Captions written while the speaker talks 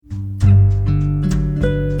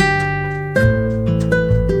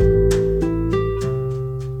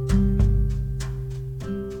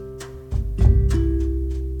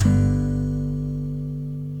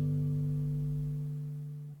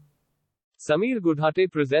Sameer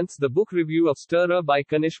Gudhate presents the book review of Stirrer by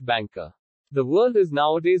Kanish Banker. The world is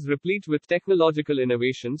nowadays replete with technological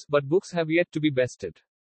innovations, but books have yet to be bested.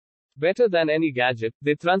 Better than any gadget,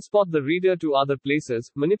 they transport the reader to other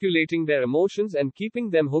places, manipulating their emotions and keeping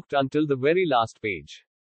them hooked until the very last page.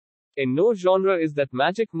 In no genre is that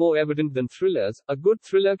magic more evident than thrillers. A good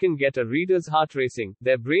thriller can get a reader's heart racing,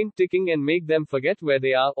 their brain ticking, and make them forget where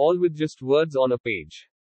they are, all with just words on a page.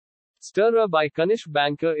 Stirrer by Kanish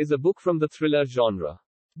Banker is a book from the thriller genre.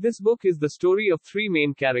 This book is the story of three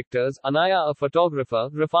main characters: Anaya, a photographer;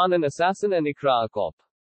 Rafan, an assassin; and Ikra, a cop.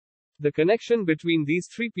 The connection between these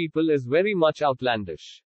three people is very much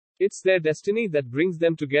outlandish. It's their destiny that brings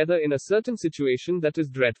them together in a certain situation that is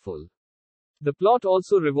dreadful. The plot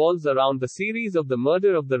also revolves around the series of the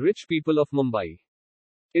murder of the rich people of Mumbai.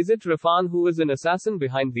 Is it Rafan who is an assassin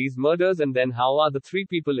behind these murders, and then how are the three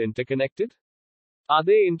people interconnected? Are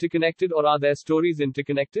they interconnected, or are their stories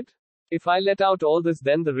interconnected? If I let out all this,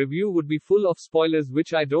 then the review would be full of spoilers,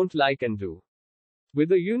 which I don't like and do.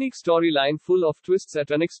 With a unique storyline full of twists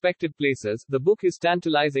at unexpected places, the book is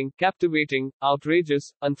tantalizing, captivating,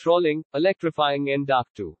 outrageous, enthralling, electrifying, and dark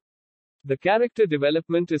too. The character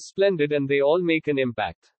development is splendid and they all make an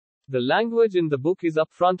impact. The language in the book is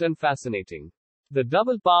upfront and fascinating. The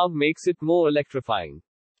double power makes it more electrifying.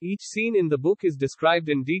 Each scene in the book is described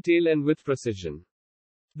in detail and with precision.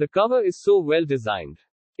 The cover is so well designed.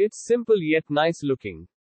 It's simple yet nice looking.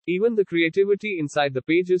 Even the creativity inside the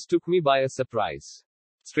pages took me by a surprise.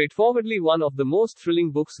 Straightforwardly one of the most thrilling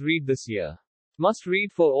books read this year. Must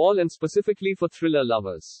read for all and specifically for thriller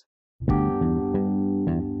lovers.